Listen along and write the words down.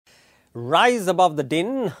Rise above the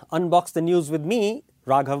din, unbox the news with me,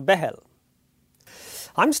 Raghav Behel.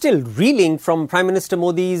 I'm still reeling from Prime Minister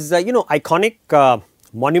Modi's, iconic,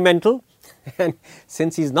 monumental, and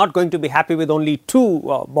since he's not going to be happy with only two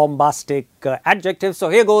bombastic adjectives, so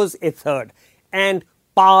here goes a third, and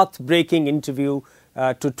path-breaking interview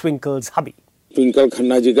to Twinkle's hubby. Twinkle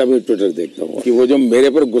Khanna ji का भी Twitter देखता हूँ कि वो जो मेरे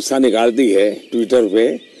पर गुस्सा निकालती है ट्विटर पे,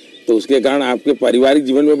 तो उसके कारण आपके पारिवारिक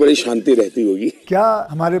जीवन में बड़ी शांति रहती होगी। क्या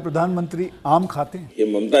हमारे प्रधानमंत्री आम खाते हैं? ये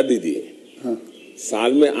ममता दीदी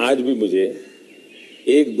साल में आज भी मुझे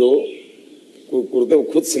एक दो कुर्ते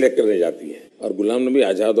खुद सिलेक्ट करने जाती है, और गुलाम नबी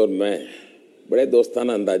आजाद और मैं बड़े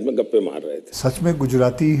दोस्ताना अंदाज में गप्पे मार रहे थे। सच में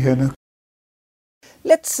गुजराती है ना?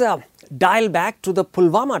 Let's dial back to the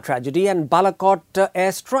Pulwama tragedy and Balakot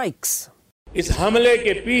air strikes. इस हमले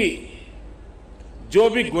के जो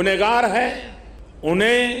भी गुनहगार हैं,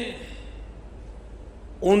 उन्हें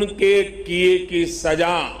उनके किए की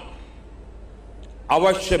सजा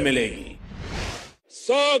अवश्य मिलेगी।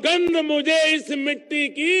 सौगंध मुझे इस मिट्टी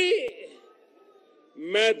की,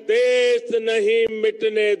 मैं देश नहीं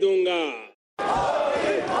मिटने दूंगा।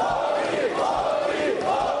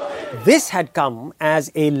 This had come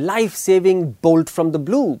as a life-saving bolt from the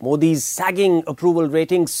blue. Modi's sagging approval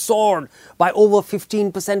rating soared by over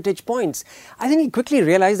 15 percentage points. I think he quickly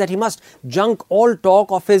realized that he must junk all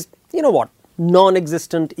talk of his,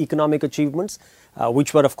 non-existent economic achievements,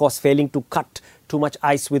 which were, of course, failing to cut too much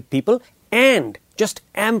ice with people, and just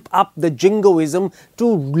amp up the jingoism to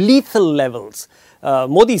lethal levels.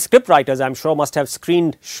 Modi's scriptwriters, I'm sure, must have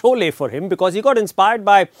screened Sholay for him because he got inspired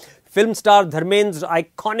by film star Dharmendra's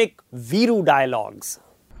iconic Viru dialogues.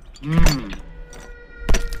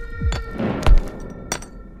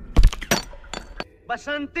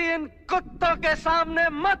 बसंती इन कुत्तों के सामने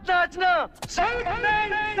मत नाचना।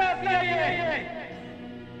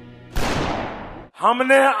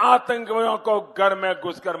 हमने आतंकवादियों को घर में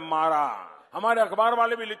घुसकर मारा। हमारे अखबार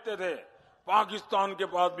वाले भी लिखते थे पाकिस्तान के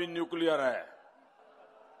पास भी न्यूक्लियर है,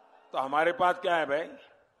 तो हमारे पास क्या है भाई?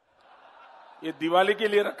 ये दिवाली के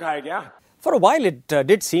लिए रखा है क्या? For a while, it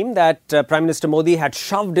did seem that Prime Minister Modi had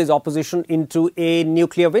shoved his opposition into a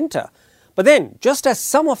nuclear winter. But then, just as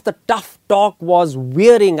some of the tough talk was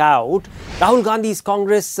wearing out, Rahul Gandhi's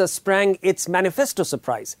Congress sprang its manifesto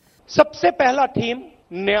surprise. सबसे पहला theme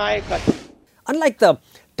न्याय का थी। Unlike the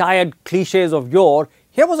tired cliches of yore,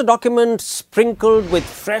 here was a document sprinkled with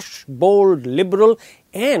fresh, bold, liberal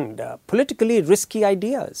and politically risky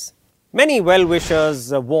ideas. Many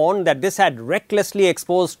well-wishers warned that this had recklessly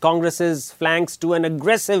exposed Congress's flanks to an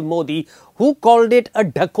aggressive Modi who called it a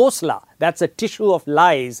ढकोसला, that's a tissue of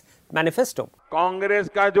lies, manifesto. Congress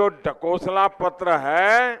का जो ढकोसला पत्र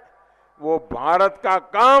है, वो भारत का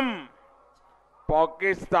कम,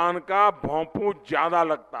 पाकिस्तान का भोंपू ज्यादा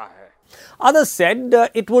लगता है. Others said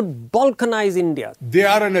it would balkanize India. They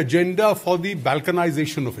are an agenda for the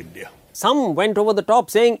balkanization of India. Some went over the top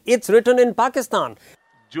saying it's written in Pakistan.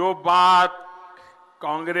 जो बात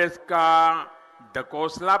कांग्रेस का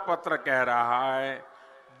ढकोसला पत्र कह रहा है,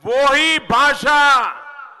 वो ही भाषा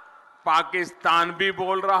पाकिस्तान भी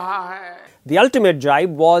बोल रहा है. The ultimate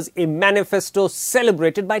jibe was a manifesto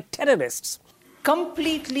celebrated by terrorists.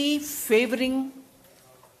 Completely favoring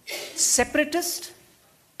separatists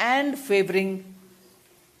and favoring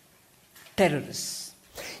terrorists.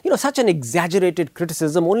 Such an exaggerated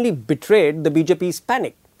criticism only betrayed the BJP's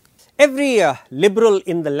panic. Every liberal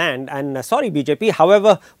in the land, and sorry BJP,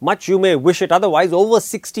 however much you may wish it otherwise, over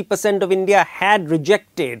 60% of India had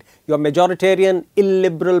rejected your majoritarian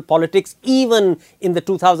illiberal politics even in the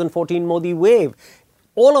 2014 Modi wave.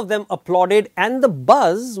 All of them applauded and the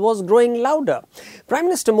buzz was growing louder. Prime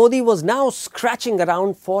Minister Modi was now scratching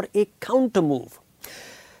around for a counter move.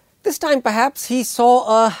 This time perhaps he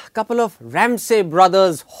saw a couple of Ramsay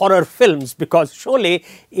Brothers horror films because Sholay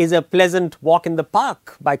is a pleasant walk in the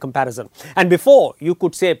park by comparison. And before you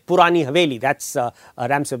could say Purani Haveli, that's a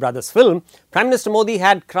Ramsay Brothers film, Prime Minister Modi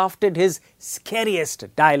had crafted his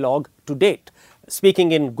scariest dialogue to date.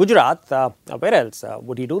 Speaking in Gujarat, where else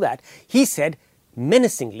would he do that? He said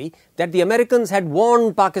menacingly that the Americans had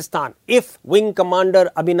warned Pakistan if Wing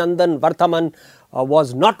Commander Abhinandan Varthaman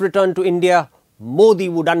was not returned to India, Modi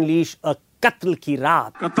would unleash a Qatl ki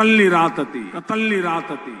Raat. Qatalli raatati, qatalli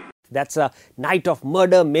raatati. That's a night of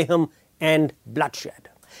murder, mayhem and bloodshed.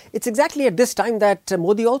 It's exactly at this time that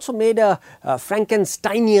Modi also made a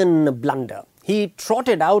Frankensteinian blunder. He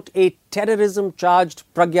trotted out a terrorism-charged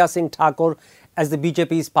Pragya Singh Thakur as the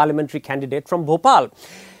BJP's parliamentary candidate from Bhopal.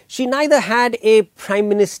 She neither had a prime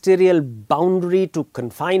ministerial boundary to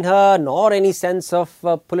confine her nor any sense of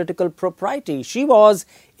political propriety. She was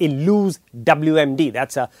a loose WMD,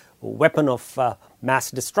 that's a weapon of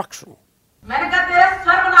mass destruction. मैंने कहा तेरा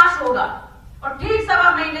सर्वनाश होगा और ठीक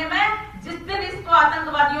 1.25 महीने में जिस दिन इसको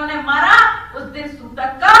आतंकवादियों ने मारा उस दिन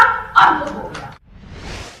सूतक का अंत हो गया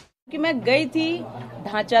कि मैं गई थी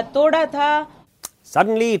ढांचा तोड़ा था.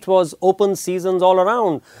 Suddenly it was open seasons all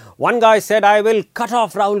around. One guy said, I will cut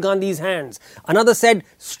off Rahul Gandhi's hands. Another said,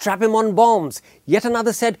 strap him on bombs. Yet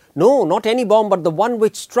another said, no, not any bomb, but the one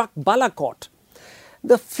which struck Balakot.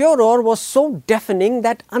 The furor was so deafening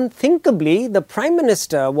that unthinkably the Prime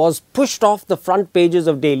Minister was pushed off the front pages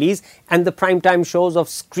of dailies and the primetime shows of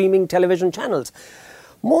screaming television channels.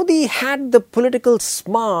 Modi had the political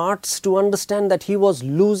smarts to understand that he was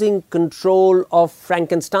losing control of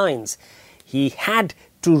Frankenstein's. He had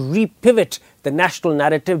to repivot the national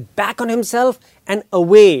narrative back on himself and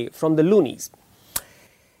away from the loonies.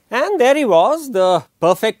 And there he was, the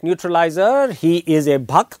perfect neutralizer. He is a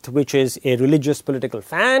Bhakt, which is a religious political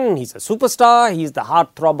fan. He's a superstar. He's the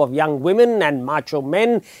heartthrob of young women and macho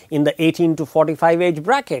men in the 18 to 45 age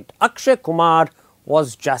bracket. Akshay Kumar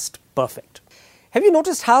was just perfect. Have you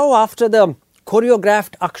noticed how after the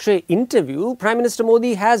choreographed Akshay interview, Prime Minister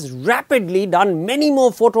Modi has rapidly done many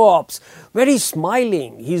more photo ops where he's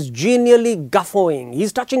smiling, he's genially guffawing,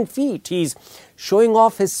 he's touching feet, he's showing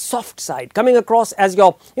off his soft side, coming across as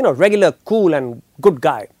your, regular cool and good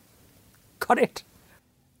guy. Got it?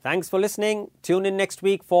 Thanks for listening. Tune in next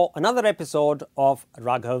week for another episode of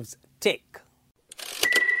Raghav's Take.